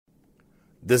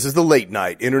This is the Late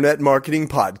Night Internet Marketing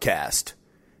Podcast,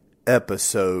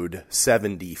 episode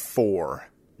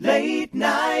 74. Late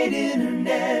Night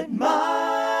Internet Marketing.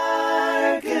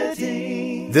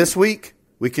 This week,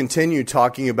 we continue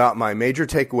talking about my major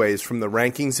takeaways from the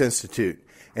Rankings Institute,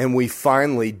 and we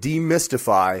finally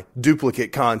demystify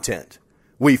duplicate content.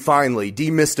 We finally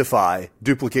demystify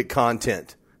duplicate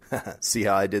content. See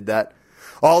how I did that?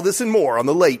 All this and more on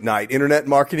the Late Night Internet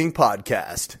Marketing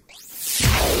Podcast.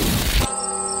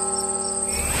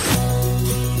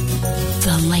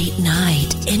 The Late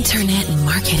Night Internet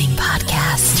Marketing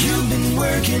Podcast. You've been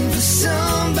working for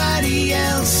somebody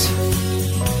else,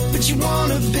 but you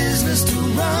want a business to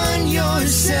run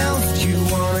yourself. You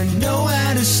want to know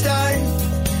how to start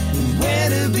and where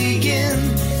to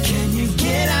begin. Can you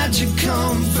get out your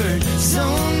comfort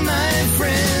zone, my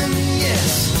friend?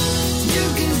 Yes, you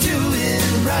can do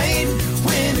it right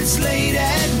when it's late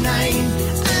at night.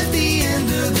 At the end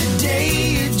of the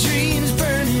day, your dreams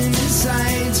burning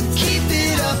inside. So keep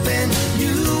it up and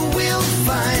you will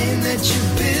find that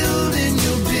you're building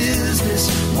your business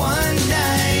one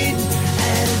night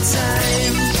at a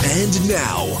time. And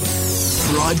now,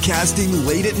 broadcasting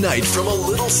late at night from a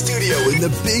little studio in the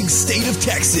big state of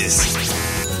Texas,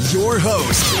 your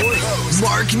host,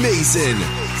 Mark Mason.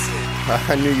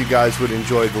 I knew you guys would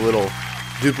enjoy the little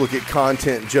duplicate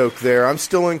content joke there. I'm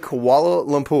still in Kuala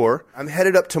Lumpur. I'm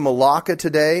headed up to Malacca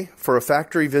today for a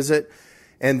factory visit,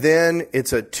 and then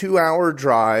it's a 2-hour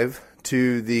drive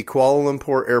to the Kuala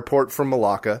Lumpur airport from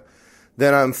Malacca.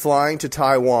 Then I'm flying to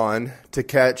Taiwan to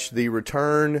catch the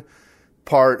return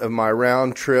part of my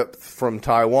round trip from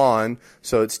Taiwan.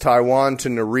 So it's Taiwan to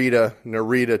Narita,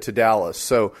 Narita to Dallas.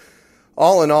 So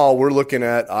all in all, we're looking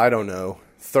at,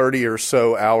 30 or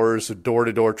so hours of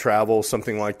door-to-door travel,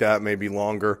 something like that, maybe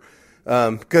longer.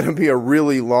 Going to be a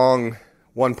really long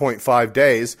 1.5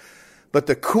 days. But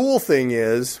the cool thing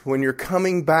is, when you're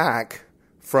coming back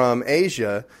from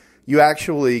Asia, you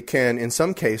actually can, in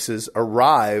some cases,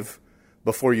 arrive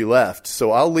before you left.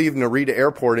 So I'll leave Narita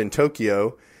Airport in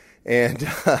Tokyo, and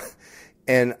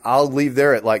I'll leave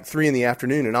there at like 3 in the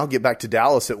afternoon, and I'll get back to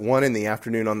Dallas at 1 in the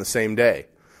afternoon on the same day.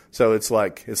 So it's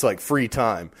like free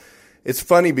time. It's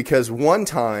funny because one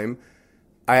time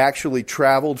I actually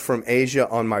traveled from Asia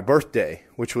on my birthday,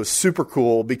 which was super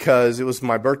cool because it was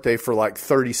my birthday for like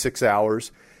 36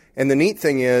 hours. And the neat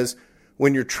thing is,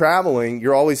 when you're traveling,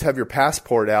 you always have your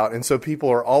passport out, and so people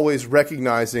are always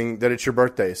recognizing that it's your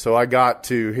birthday. So I got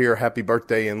to hear happy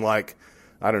birthday in 5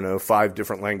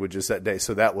 different languages that day.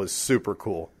 So that was super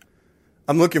cool.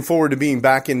 I'm looking forward to being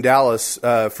back in Dallas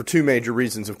for 2 major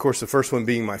reasons. Of course, the first one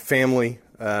being my family.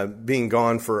 Being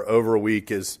gone for over a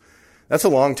week that's a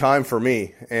long time for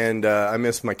me, and I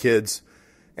miss my kids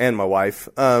and my wife.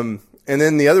 And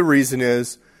then the other reason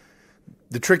is,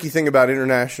 the tricky thing about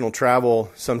international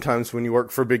travel sometimes when you work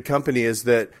for a big company is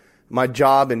that my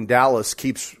job in Dallas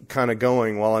keeps kind of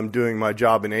going while I'm doing my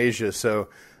job in Asia. So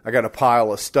I got a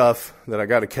pile of stuff that I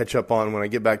got to catch up on when I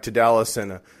get back to Dallas,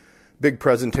 and a big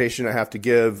presentation I have to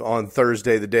give on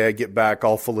Thursday, the day I get back,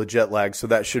 all full of jet lag. So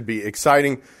that should be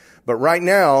exciting. But right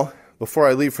now, before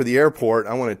I leave for the airport,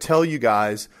 I want to tell you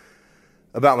guys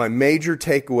about my major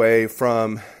takeaway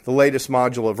from the latest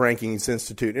module of Rankings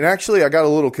Institute. And actually, I got a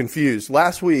little confused.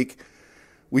 Last week,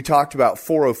 we talked about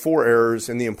 404 errors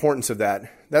and the importance of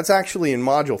that. That's actually in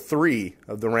Module 3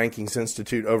 of the Rankings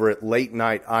Institute over at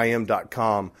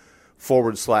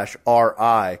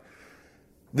latenightim.com/RI.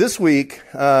 This week,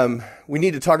 we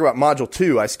need to talk about Module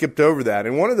 2. I skipped over that.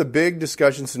 And one of the big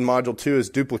discussions in Module 2 is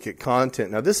duplicate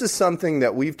content. Now, this is something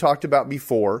that we've talked about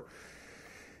before.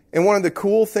 And one of the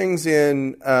cool things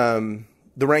in the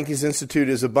Rankings Institute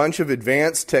is a bunch of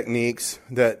advanced techniques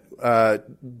that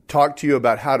talk to you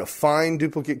about how to find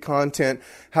duplicate content,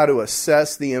 how to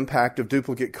assess the impact of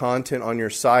duplicate content on your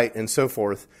site, and so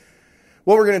forth.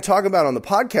 What we're going to talk about on the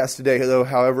podcast today, though,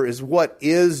 however, is what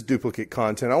is duplicate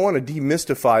content. I want to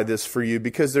demystify this for you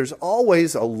because there's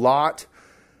always a lot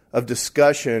of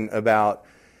discussion about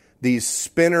these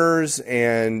spinners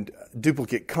and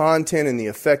duplicate content and the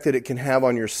effect that it can have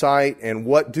on your site and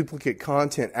what duplicate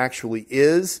content actually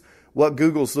is, what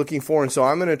Google's looking for. And so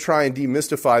I'm going to try and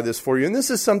demystify this for you. And this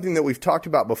is something that we've talked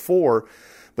about before,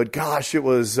 but gosh, it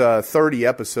was 30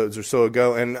 episodes or so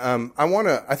ago, and I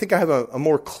think I have a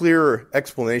more clear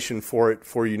explanation for it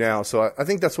for you now. So I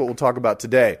think that's what we'll talk about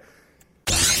today.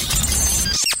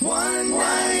 It's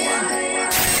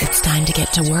time to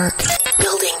get to work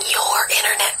building your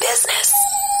internet business.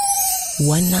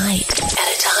 One night at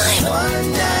a time.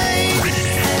 One night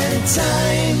at a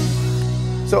time.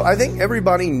 So I think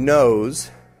everybody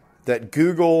knows that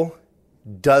Google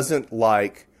doesn't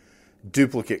like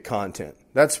duplicate content.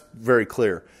 That's very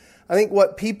clear. I think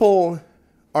what people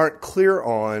aren't clear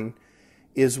on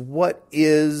is what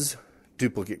is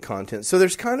duplicate content. So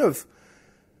there's kind of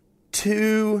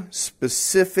two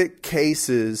specific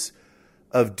cases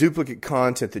of duplicate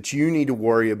content that you need to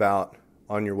worry about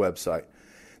on your website.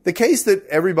 The case that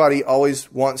everybody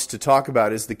always wants to talk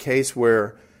about is the case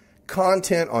where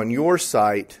content on your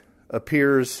site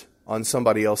appears on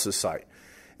somebody else's site.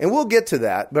 And we'll get to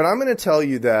that, but I'm going to tell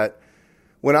you that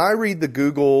when I read the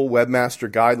Google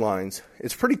Webmaster Guidelines,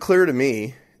 it's pretty clear to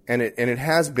me, and it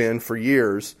has been for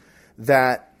years,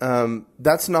 that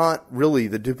that's not really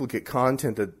the duplicate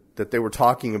content that they were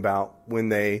talking about when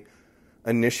they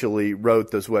initially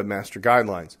wrote those Webmaster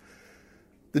Guidelines.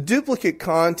 The duplicate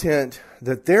content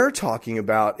that they're talking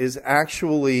about is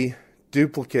actually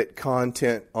duplicate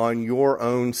content on your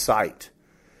own site.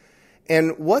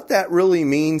 And what that really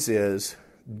means is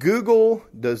Google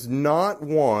does not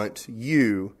want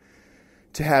you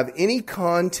to have any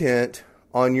content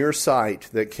on your site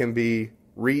that can be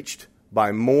reached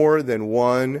by more than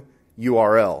one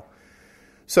URL.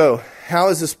 So how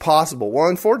is this possible? Well,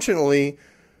 unfortunately,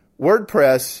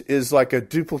 WordPress is like a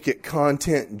duplicate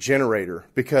content generator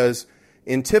because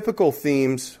in typical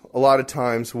themes, a lot of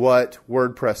times what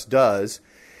WordPress does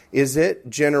is it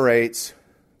generates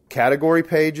category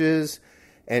pages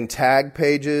and tag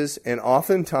pages, and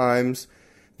oftentimes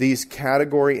these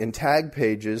category and tag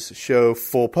pages show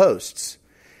full posts.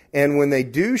 And when they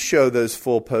do show those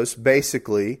full posts,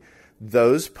 basically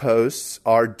those posts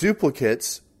are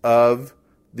duplicates of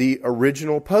the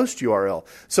original post URL.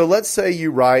 So let's say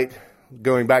you write,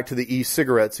 going back to the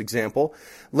e-cigarettes example,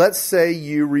 let's say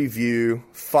you review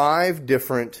 5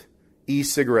 different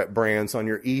e-cigarette brands on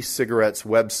your e-cigarettes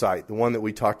website, the one that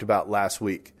we talked about last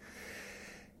week.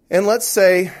 And let's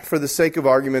say, for the sake of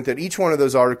argument, that each one of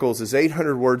those articles is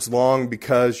 800 words long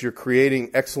because you're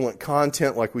creating excellent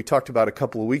content like we talked about a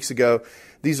couple of weeks ago.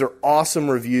 These are awesome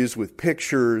reviews with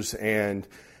pictures and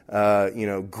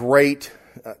great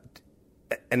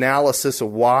analysis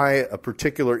of why a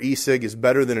particular e-cig is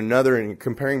better than another, and you're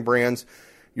comparing brands.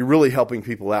 You're really helping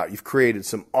people out. You've created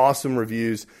some awesome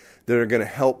reviews that are going to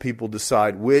help people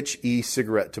decide which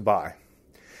e-cigarette to buy.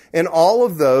 And all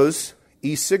of those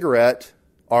e-cigarette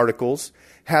articles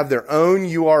have their own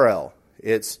URL.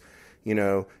 It's,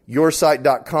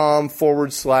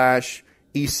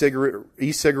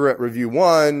 yoursite.com/e-cigarette review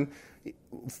 1,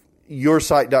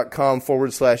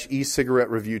 yoursite.com/e-cigarette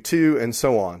review 2, and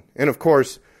so on. And of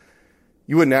course,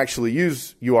 you wouldn't actually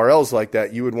use URLs like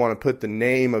that. You would want to put the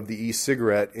name of the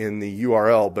e-cigarette in the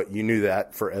URL, but you knew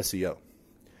that for SEO.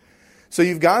 So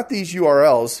you've got these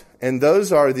URLs, and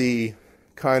those are the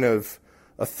kind of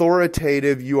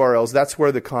authoritative URLs. That's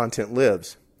where the content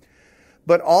lives.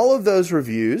 But all of those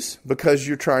reviews, because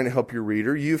you're trying to help your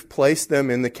reader, you've placed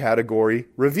them in the category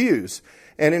reviews.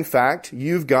 And in fact,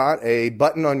 you've got a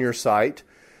button on your site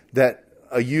that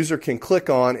a user can click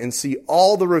on and see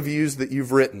all the reviews that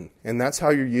you've written. And that's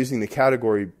how you're using the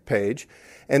category page.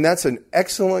 And that's an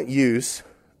excellent use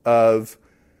of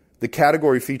the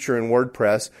category feature in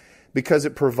WordPress because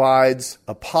it provides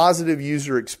a positive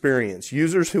user experience.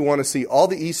 Users who want to see all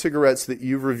the e-cigarettes that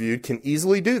you've reviewed can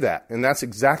easily do that. And that's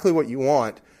exactly what you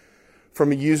want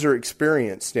from a user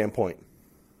experience standpoint.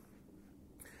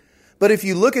 But if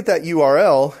you look at that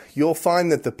URL, you'll find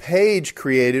that the page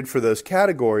created for those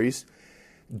categories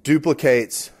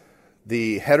duplicates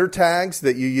the header tags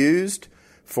that you used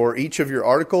for each of your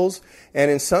articles.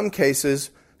 And in some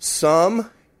cases,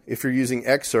 some, if you're using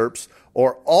excerpts,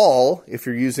 or all, if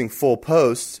you're using full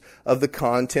posts, of the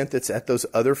content that's at those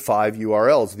other 5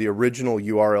 URLs, the original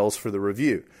URLs for the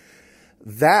review.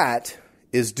 That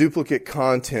is duplicate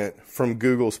content from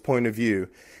Google's point of view,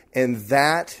 and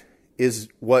that is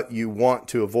what you want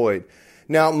to avoid.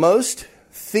 Now, most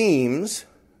themes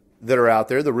that are out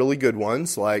there, the really good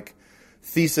ones like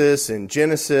Thesis and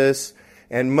Genesis,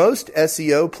 and most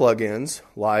SEO plugins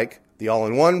like the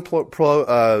All-in-One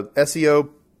SEO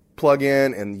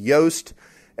plugin and Yoast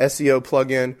SEO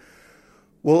plugin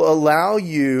will allow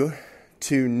you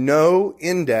to no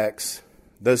index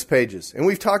those pages. And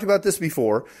we've talked about this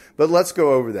before, but let's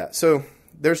go over that. So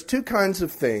there's 2 kinds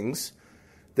of things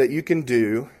that you can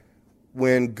do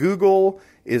when Google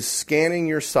is scanning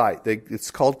your site. It's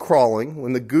called crawling.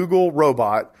 When the Google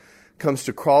robot comes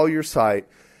to crawl your site,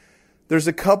 there's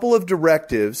a couple of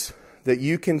directives that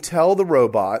you can tell the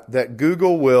robot that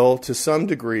Google will, to some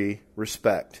degree,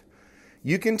 respect.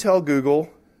 You can tell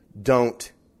Google,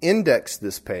 don't index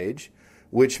this page,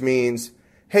 which means,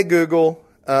 hey Google,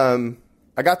 I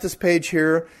got this page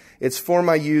here. It's for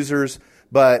my users,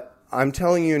 but I'm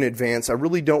telling you in advance, I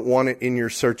really don't want it in your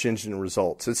search engine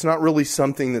results. It's not really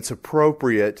something that's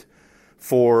appropriate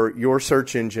for your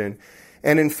search engine.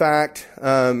 And in fact,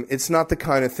 it's not the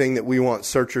kind of thing that we want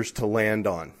searchers to land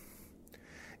on.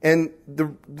 And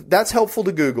that's helpful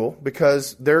to Google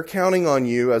because they're counting on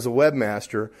you as a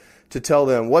webmaster to tell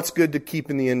them what's good to keep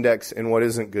in the index and what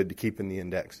isn't good to keep in the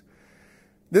index.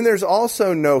 Then there's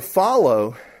also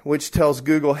nofollow, which tells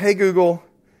Google, hey Google,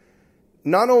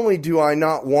 not only do I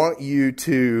not want you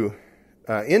to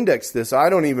index this, I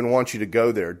don't even want you to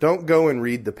go there. Don't go and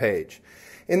read the page.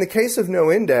 In the case of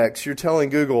no index, you're telling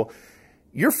Google,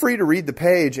 you're free to read the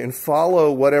page and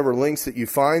follow whatever links that you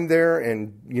find there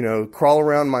and, crawl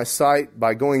around my site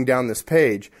by going down this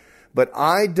page. But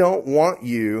I don't want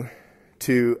you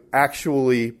to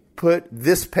actually put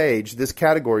this page, this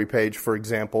category page, for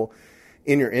example,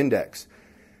 in your index.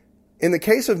 In the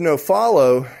case of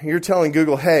nofollow, you're telling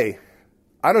Google, hey,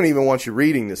 I don't even want you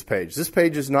reading this page. This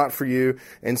page is not for you,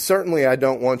 and certainly I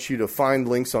don't want you to find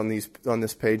links on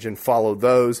this page and follow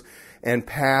those and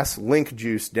pass link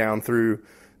juice down through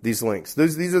these links.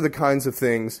 These are the kinds of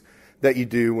things that you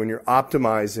do when you're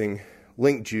optimizing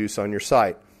link juice on your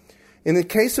site. In the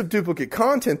case of duplicate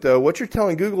content, though, what you're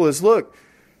telling Google is, look,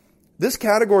 this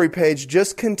category page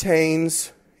just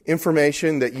contains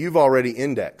information that you've already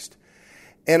indexed.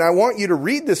 And I want you to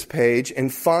read this page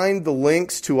and find the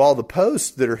links to all the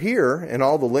posts that are here and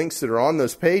all the links that are on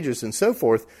those pages and so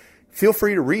forth. Feel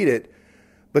free to read it.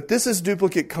 But this is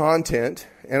duplicate content,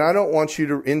 and I don't want you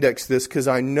to index this because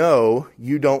I know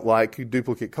you don't like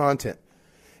duplicate content.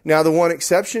 Now, the one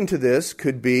exception to this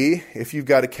could be if you've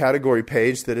got a category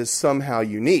page that is somehow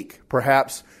unique.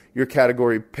 Perhaps your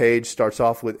category page starts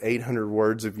off with 800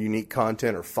 words of unique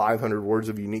content or 500 words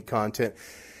of unique content.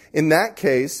 In that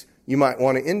case, you might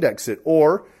want to index it.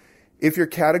 Or if your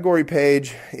category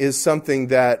page is something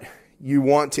that you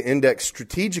want to index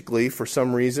strategically for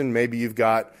some reason, maybe you've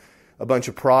got a bunch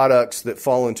of products that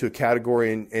fall into a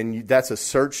category and that's a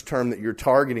search term that you're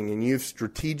targeting and you've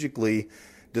strategically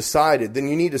decided, then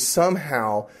you need to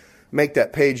somehow make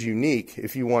that page unique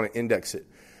if you want to index it.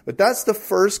 But that's the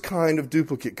first kind of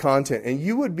duplicate content, and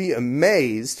you would be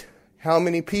amazed how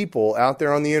many people out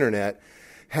there on the internet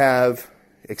have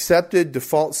accepted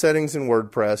default settings in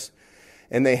WordPress,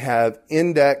 and they have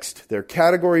indexed their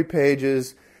category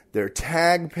pages, their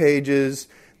tag pages.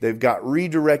 They've got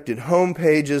redirected home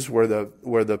pages where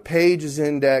the page is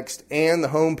indexed and the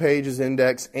home page is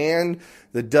indexed and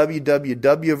the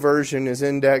www version is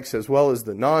indexed as well as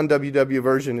the non-www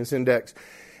version is indexed.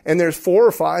 And there's 4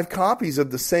 or 5 copies of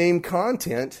the same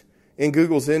content in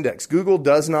Google's index. Google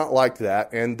does not like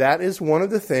that, and that is one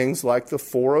of the things like the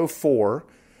 404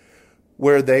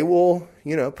 where they will,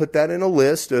 put that in a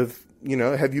list of,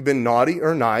 have you been naughty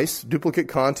or nice? Duplicate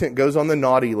content goes on the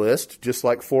naughty list, just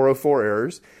like 404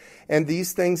 errors. And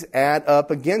these things add up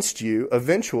against you,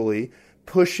 eventually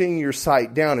pushing your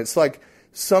site down. It's like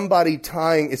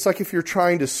it's like if you're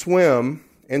trying to swim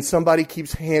and somebody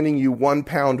keeps handing you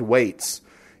 1-pound weights.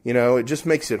 It just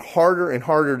makes it harder and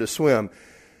harder to swim.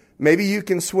 Maybe you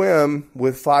can swim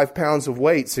with 5 pounds of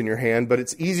weights in your hand, but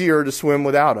it's easier to swim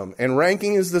without them. And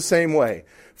ranking is the same way.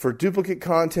 For duplicate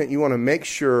content, you want to make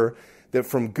sure that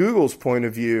from Google's point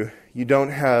of view, you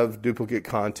don't have duplicate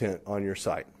content on your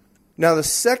site. Now, the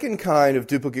second kind of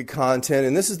duplicate content,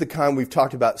 and this is the kind we've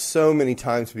talked about so many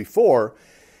times before,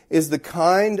 is the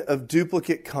kind of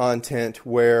duplicate content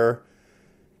where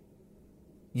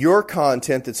your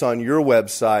content that's on your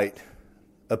website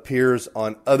appears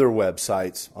on other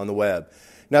websites on the web.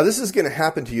 Now, this is going to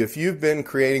happen to you if you've been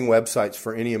creating websites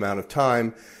for any amount of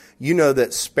time. You know that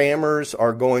spammers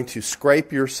are going to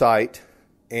scrape your site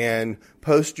and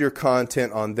post your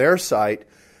content on their site.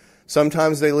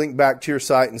 Sometimes they link back to your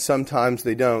site and sometimes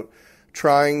they don't,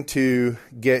 trying to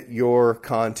get your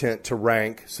content to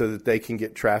rank so that they can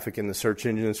get traffic in the search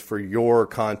engines for your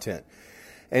content.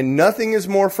 And nothing is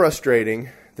more frustrating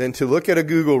than to look at a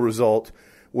Google result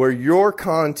where your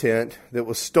content that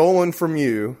was stolen from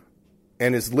you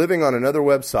and is living on another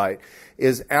website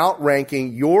is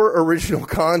outranking your original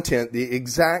content, the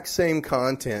exact same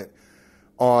content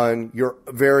on your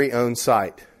very own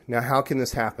site. Now, how can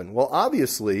this happen? Well,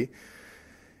 obviously,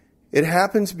 it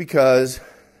happens because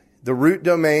the root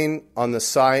domain on the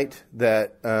site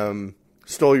that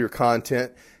stole your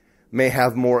content may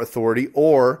have more authority,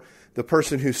 or the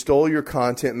person who stole your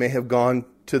content may have gone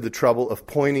to the trouble of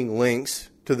pointing links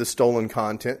to the stolen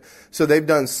content. So they've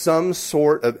done some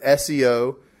sort of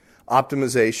SEO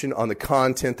optimization on the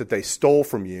content that they stole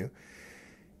from you.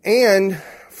 And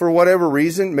for whatever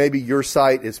reason, maybe your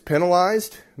site is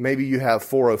penalized. Maybe you have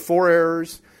 404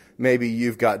 errors. Maybe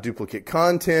you've got duplicate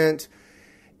content.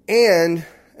 And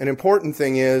an important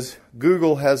thing is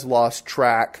Google has lost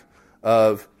track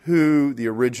of who the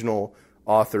original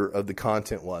author of the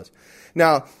content was.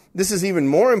 Now, this is even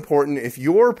more important if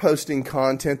you're posting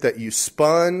content that you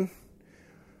spun,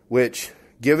 which,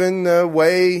 given the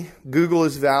way Google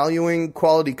is valuing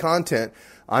quality content,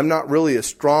 I'm not really a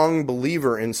strong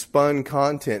believer in spun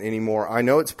content anymore. I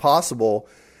know it's possible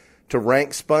to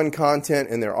rank spun content,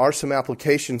 and there are some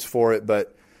applications for it,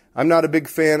 but I'm not a big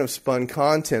fan of spun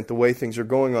content the way things are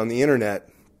going on the internet.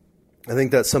 I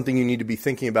think that's something you need to be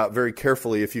thinking about very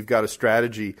carefully if you've got a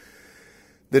strategy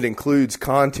that includes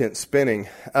content spinning.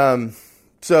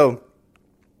 So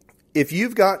if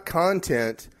you've got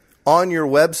content on your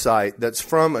website that's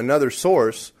from another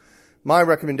source, my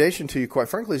recommendation to you, quite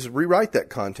frankly, is rewrite that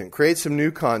content. Create some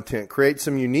new content. Create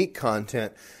some unique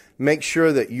content. Make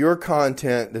sure that your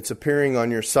content that's appearing on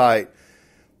your site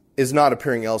is not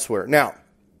appearing elsewhere. Now,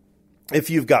 if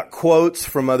you've got quotes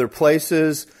from other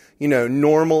places,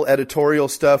 normal editorial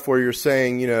stuff where you're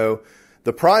saying,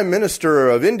 the Prime Minister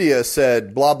of India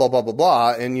said blah, blah, blah, blah,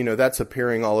 blah, and, that's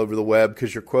appearing all over the web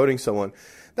because you're quoting someone.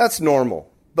 That's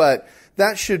normal. But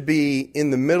that should be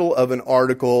in the middle of an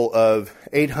article of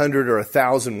 800 or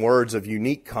 1,000 words of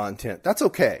unique content. That's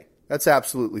okay. That's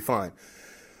absolutely fine.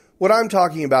 What I'm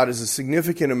talking about is a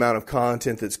significant amount of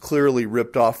content that's clearly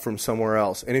ripped off from somewhere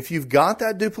else. And if you've got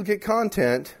that duplicate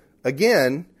content,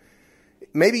 again,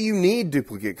 maybe you need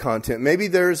duplicate content. Maybe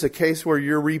there's a case where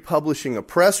you're republishing a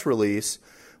press release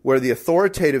where the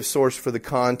authoritative source for the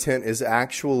content is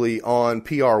actually on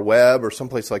PR Web or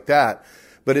someplace like that,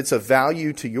 but it's a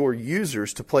value to your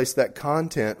users to place that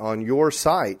content on your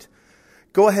site.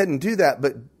 Go ahead and do that,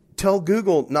 but tell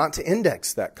Google not to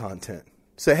index that content.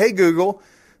 Say, hey, Google,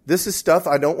 this is stuff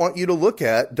I don't want you to look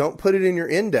at. Don't put it in your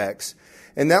index.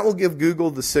 And that will give Google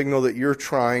the signal that you're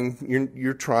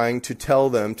trying to tell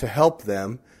them, to help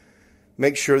them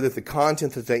make sure that the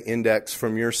content that they index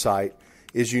from your site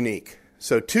is unique.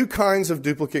 So 2 kinds of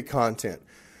duplicate content.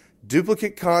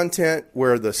 Duplicate content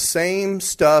where the same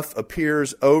stuff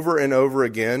appears over and over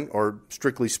again, or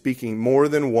strictly speaking, more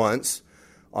than once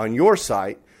on your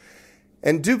site.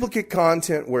 And duplicate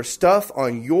content where stuff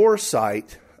on your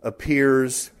site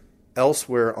appears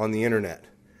elsewhere on the internet.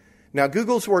 Now,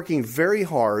 Google's working very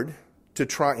hard to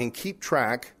try and keep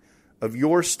track of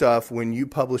your stuff when you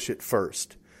publish it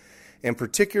first. And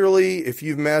particularly if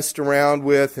you've messed around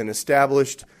with and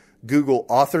established Google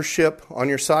authorship on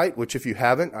your site, which if you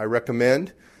haven't, I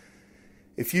recommend.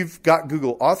 If you've got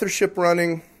Google authorship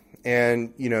running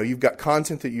and you've got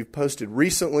content that you've posted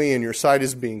recently and your site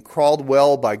is being crawled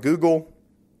well by Google,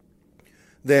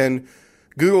 then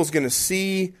Google's going to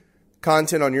see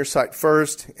content on your site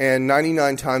first, and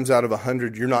 99 times out of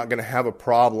 100, you're not going to have a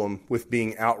problem with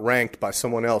being outranked by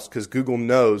someone else because Google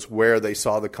knows where they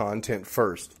saw the content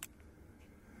first.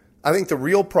 I think the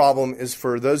real problem is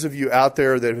for those of you out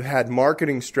there that have had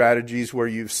marketing strategies where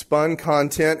you've spun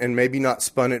content and maybe not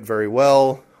spun it very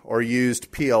well, or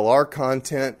used PLR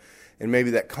content and maybe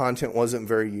that content wasn't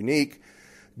very unique.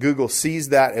 Google sees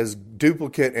that as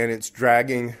duplicate and it's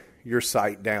dragging your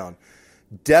site down.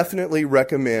 Definitely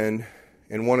recommend,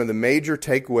 and one of the major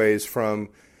takeaways from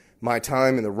my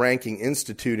time in the Ranking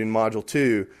Institute in Module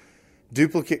 2,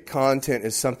 duplicate content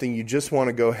is something you just want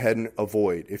to go ahead and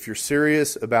avoid. If you're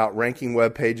serious about ranking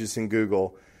web pages in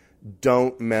Google,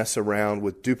 don't mess around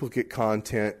with duplicate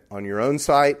content on your own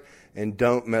site, and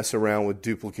don't mess around with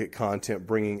duplicate content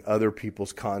bringing other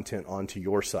people's content onto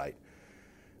your site.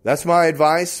 That's my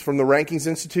advice from the Rankings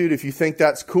Institute. If you think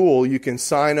that's cool, you can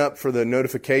sign up for the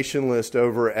notification list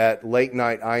over at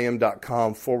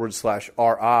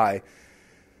latenightim.com/RI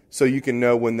so you can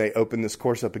know when they open this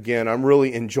course up again. I'm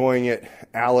really enjoying it.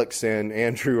 Alex and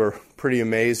Andrew are pretty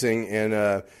amazing,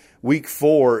 and week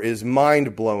 4 is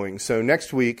mind-blowing. So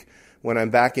next week, when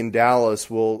I'm back in Dallas,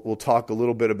 we'll talk a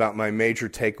little bit about my major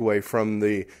takeaway from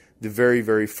the very,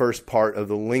 very first part of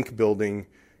the link building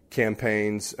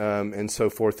campaigns and so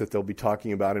forth that they'll be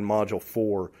talking about in Module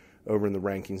 4 over in the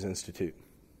Rankings Institute.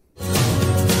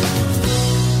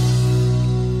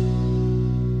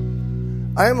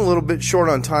 I am a little bit short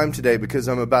on time today because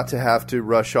I'm about to have to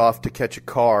rush off to catch a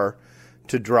car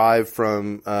to drive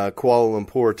from Kuala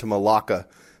Lumpur to Malacca.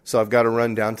 So I've got to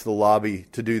run down to the lobby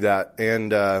to do that.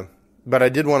 But I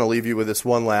did want to leave you with this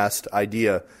one last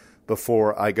idea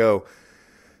before I go.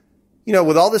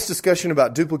 With all this discussion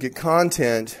about duplicate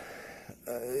content,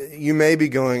 you may be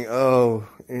going,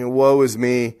 woe is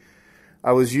me.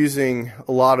 I was using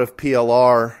a lot of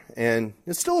PLR, and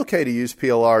it's still okay to use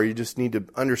PLR. You just need to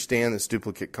understand this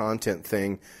duplicate content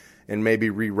thing and maybe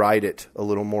rewrite it a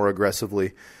little more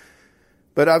aggressively.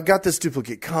 But I've got this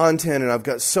duplicate content, and I've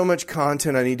got so much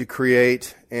content I need to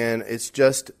create, and it's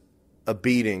just a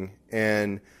beating.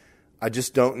 And I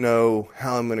just don't know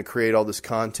how I'm going to create all this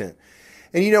content.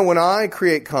 And you know, when I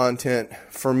create content,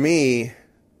 for me,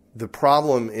 the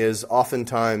problem is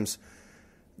oftentimes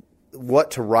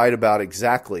what to write about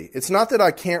exactly. It's not that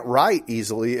I can't write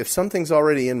easily. If something's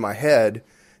already in my head,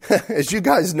 as you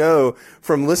guys know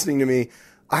from listening to me,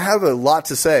 I have a lot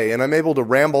to say, and I'm able to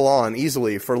ramble on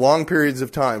easily for long periods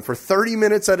of time, for 30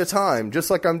 minutes at a time, just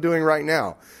like I'm doing right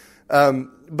now.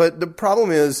 But the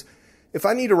problem is, if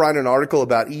I need to write an article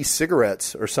about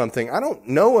e-cigarettes or something, I don't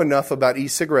know enough about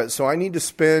e-cigarettes, so I need to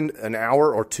spend an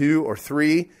hour or 2 or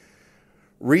 3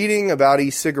 reading about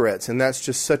e-cigarettes, and that's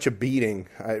just such a beating.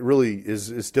 It really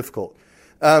is difficult.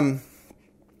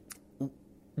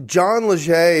 John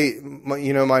Leger,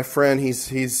 my friend,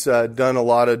 he's done a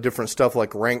lot of different stuff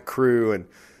like Rank Crew and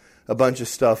a bunch of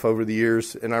stuff over the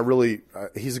years, and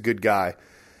he's a good guy.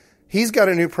 He's got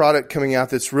a new product coming out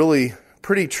that's really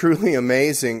pretty truly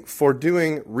amazing for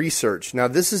doing research. Now,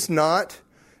 this is not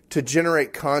to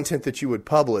generate content that you would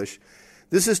publish.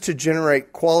 This is to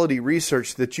generate quality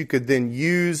research that you could then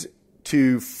use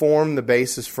to form the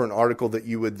basis for an article that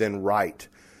you would then write.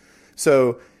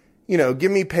 So,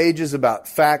 give me pages about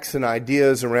facts and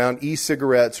ideas around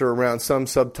e-cigarettes or around some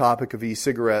subtopic of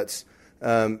e-cigarettes,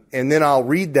 and then I'll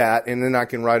read that, and then I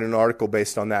can write an article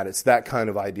based on that. It's that kind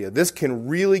of idea. This can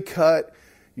really cut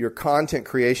your content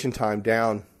creation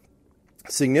time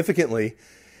significantly,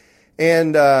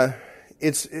 and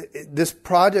this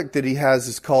project that he has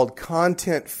is called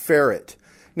Content Ferret.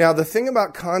 Now, the thing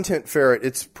about Content Ferret,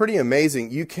 it's pretty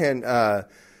amazing. You can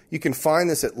find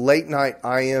this at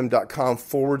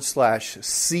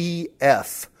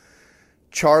latenightim.com/CF.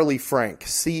 Charlie Frank,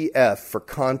 CF for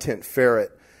Content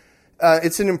Ferret.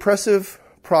 It's an impressive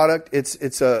product. It's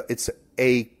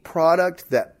a product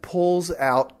that pulls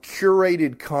out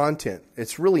curated content.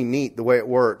 It's really neat the way it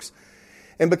works.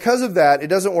 And because of that, it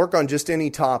doesn't work on just any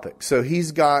topic. So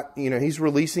he's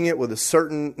releasing it with a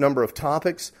certain number of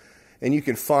topics, and you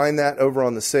can find that over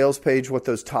on the sales page, what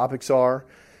those topics are.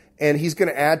 And he's going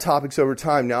to add topics over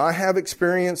time. Now, I have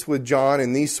experience with John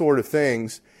in these sort of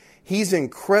things. He's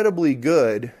incredibly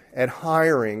good at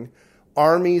hiring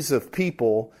armies of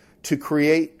people to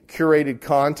create curated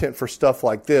content for stuff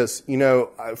like this.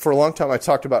 For a long time I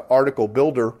talked about Article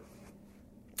Builder.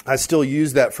 I still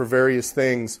use that for various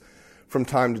things from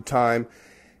time to time.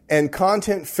 And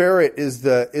Content Ferret is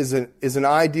an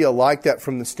idea like that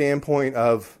from the standpoint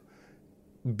of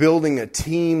building a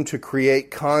team to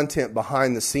create content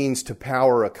behind the scenes to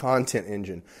power a content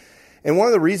engine. And one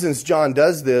of the reasons John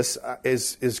does this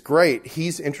is great.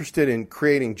 He's interested in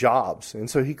creating jobs. And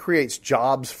so he creates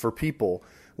jobs for people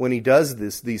when he does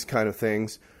these kind of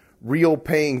things, real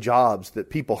paying jobs that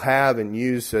people have and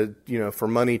use for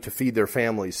money to feed their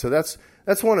families. So that's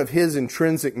one of his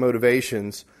intrinsic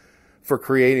motivations for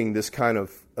creating this kind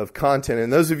of content.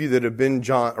 And those of you that have been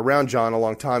around John a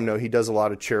long time know he does a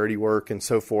lot of charity work and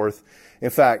so forth. In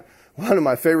fact, one of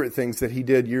my favorite things that he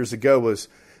did years ago was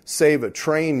save a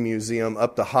train museum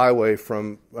up the highway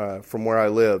from where I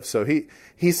live. So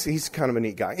he's kind of a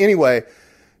neat guy. Anyway,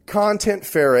 Content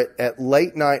Ferret at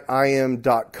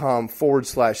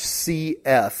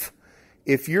latenightim.com/CF.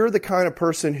 If you're the kind of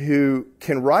person who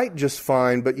can write just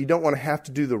fine, but you don't want to have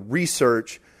to do the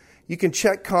research, you can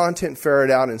check Content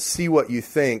Ferret out and see what you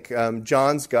think.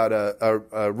 John's got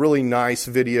a really nice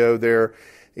video there,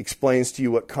 explains to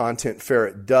you what Content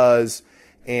Ferret does,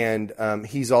 and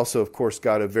he's also, of course,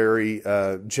 got a very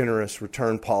generous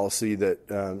return policy that,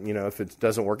 if it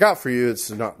doesn't work out for you, it's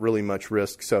not really much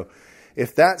risk. So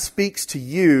if that speaks to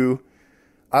you,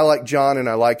 I like John and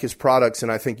I like his products,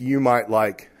 and I think you might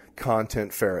like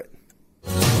Content Ferret.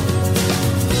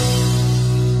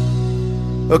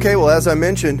 Okay, well, as I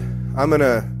mentioned, I'm going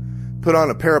to put on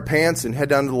a pair of pants and head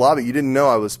down to the lobby. You didn't know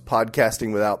I was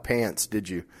podcasting without pants, did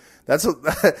you?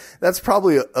 That's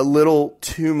probably a little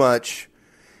too much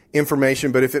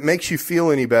information, but if it makes you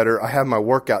feel any better, I have my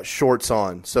workout shorts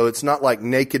on. So it's not like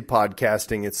naked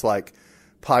podcasting. It's like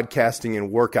podcasting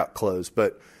in workout clothes.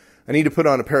 But I need to put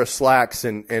on a pair of slacks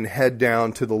and head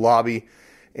down to the lobby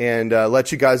and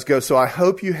let you guys go. So I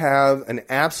hope you have an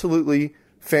absolutely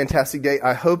fantastic day.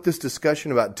 I hope this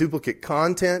discussion about duplicate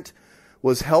content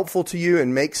was helpful to you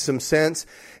and makes some sense.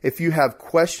 If you have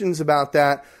questions about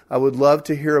that, I would love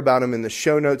to hear about them in the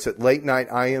show notes at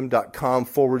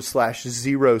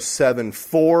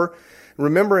latenightim.com/074.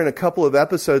 Remember, in a couple of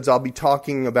episodes, I'll be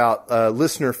talking about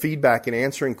listener feedback and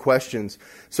answering questions.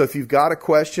 So if you've got a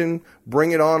question,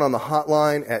 bring it on the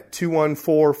hotline at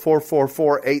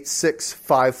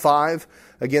 214-444-8655.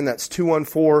 Again, that's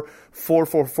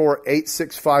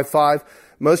 214-444-8655.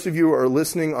 Most of you are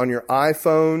listening on your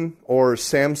iPhone or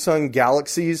Samsung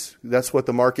Galaxies. That's what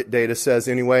the market data says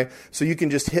anyway. So you can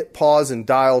just hit pause and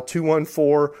dial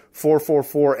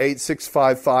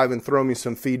 214-444-8655 and throw me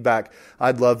some feedback.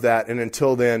 I'd love that. And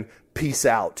until then, peace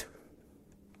out.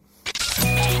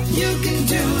 You can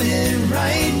do it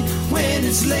right when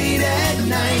it's late at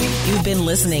night. You've been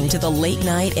listening to the Late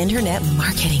Night Internet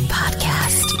Marketing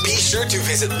Podcast. Be sure to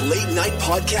visit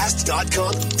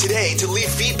latenightpodcast.com today to leave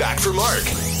feedback for Mark.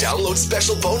 Download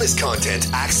special bonus content,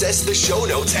 access the show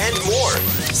notes, and more.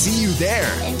 See you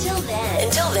there.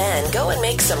 Until then, go and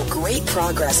make some great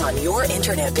progress on your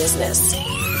internet business.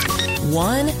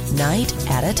 One night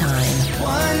at a time.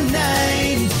 One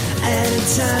night at a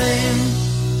time.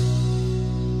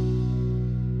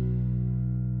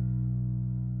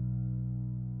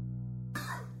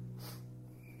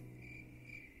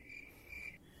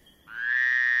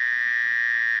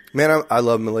 Man, I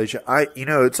love Malaysia.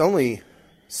 It's only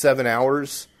 7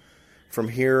 hours from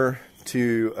here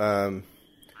to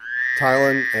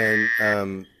Thailand,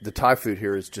 and the Thai food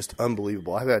here is just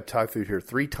unbelievable. I've had Thai food here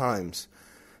 3 times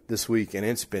this week, and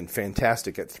it's been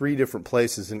fantastic at 3 different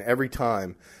places, and every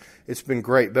time it's been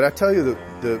great. But I tell you,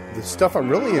 the stuff I'm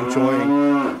really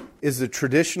enjoying is the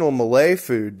traditional Malay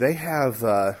food. They have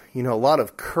a lot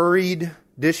of curried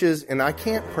dishes, and I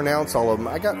can't pronounce all of them.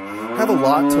 I have a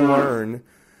lot to learn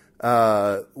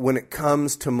when it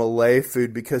comes to Malay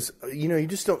food, because you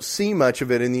just don't see much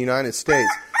of it in the United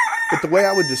States. But the way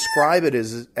I would describe it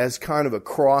is as kind of a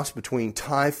cross between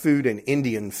Thai food and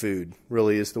Indian food,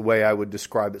 really is the way I would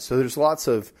describe it. So there's lots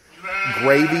of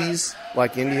gravies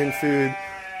like Indian food,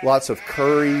 lots of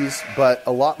curries, but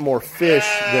a lot more fish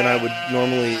than I would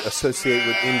normally associate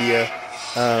with India,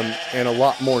 and a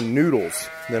lot more noodles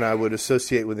than I would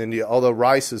associate with India, although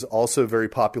rice is also very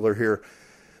popular here.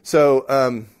 So,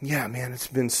 man, it's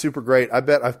been super great. I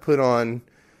bet I've put on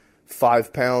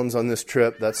 5 pounds on this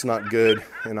trip. That's not good,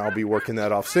 and I'll be working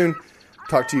that off soon.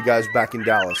 Talk to you guys back in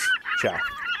Dallas. Ciao.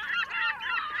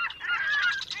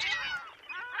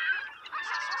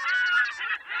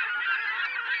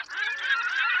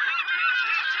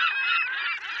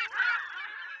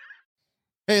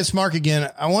 Hey, it's Mark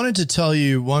again. I wanted to tell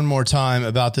you one more time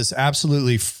about this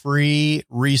absolutely free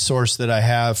resource that I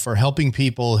have for helping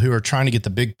people who are trying to get the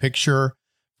big picture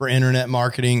for internet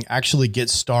marketing, actually get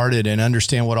started and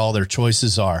understand what all their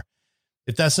choices are.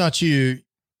 If that's not you,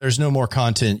 there's no more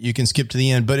content. You can skip to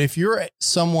the end. But if you're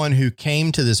someone who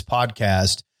came to this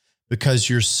podcast because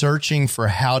you're searching for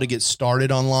how to get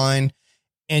started online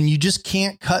and you just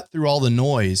can't cut through all the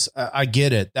noise, I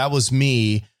get it. That was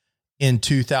me. In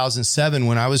 2007,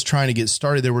 when I was trying to get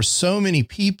started, there were so many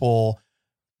people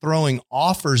throwing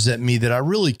offers at me that I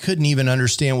really couldn't even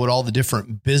understand what all the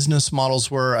different business models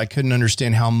were. I couldn't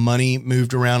understand how money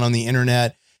moved around on the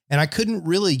internet, and I couldn't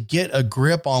really get a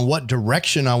grip on what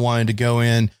direction I wanted to go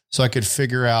in so I could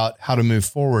figure out how to move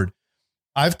forward.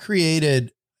 I've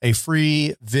created a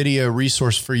free video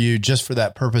resource for you just for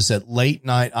that purpose at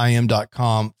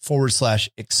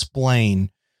latenightim.com/explain.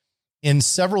 In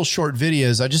several short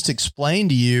videos, I just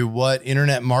explained to you what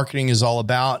internet marketing is all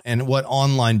about and what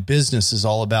online business is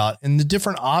all about and the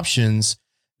different options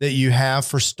that you have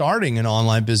for starting an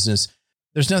online business.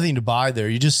 There's nothing to buy there.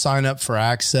 You just sign up for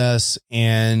access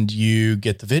and you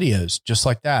get the videos just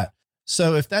like that.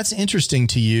 So if that's interesting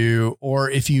to you, or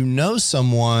if you know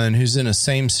someone who's in a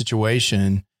same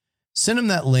situation, send them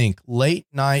that link,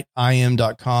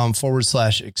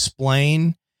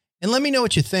 latenightim.com/explain. And let me know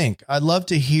what you think. I'd love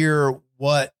to hear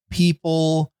what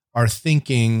people are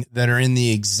thinking that are in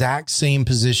the exact same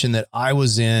position that I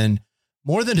was in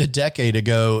more than a decade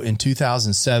ago in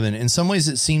 2007. In some ways,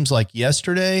 it seems like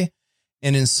yesterday.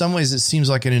 And in some ways, it seems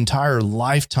like an entire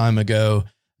lifetime ago.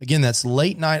 Again, that's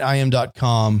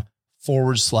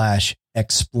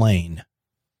latenightim.com/explain.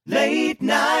 Late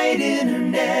night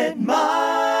internet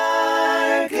marketing.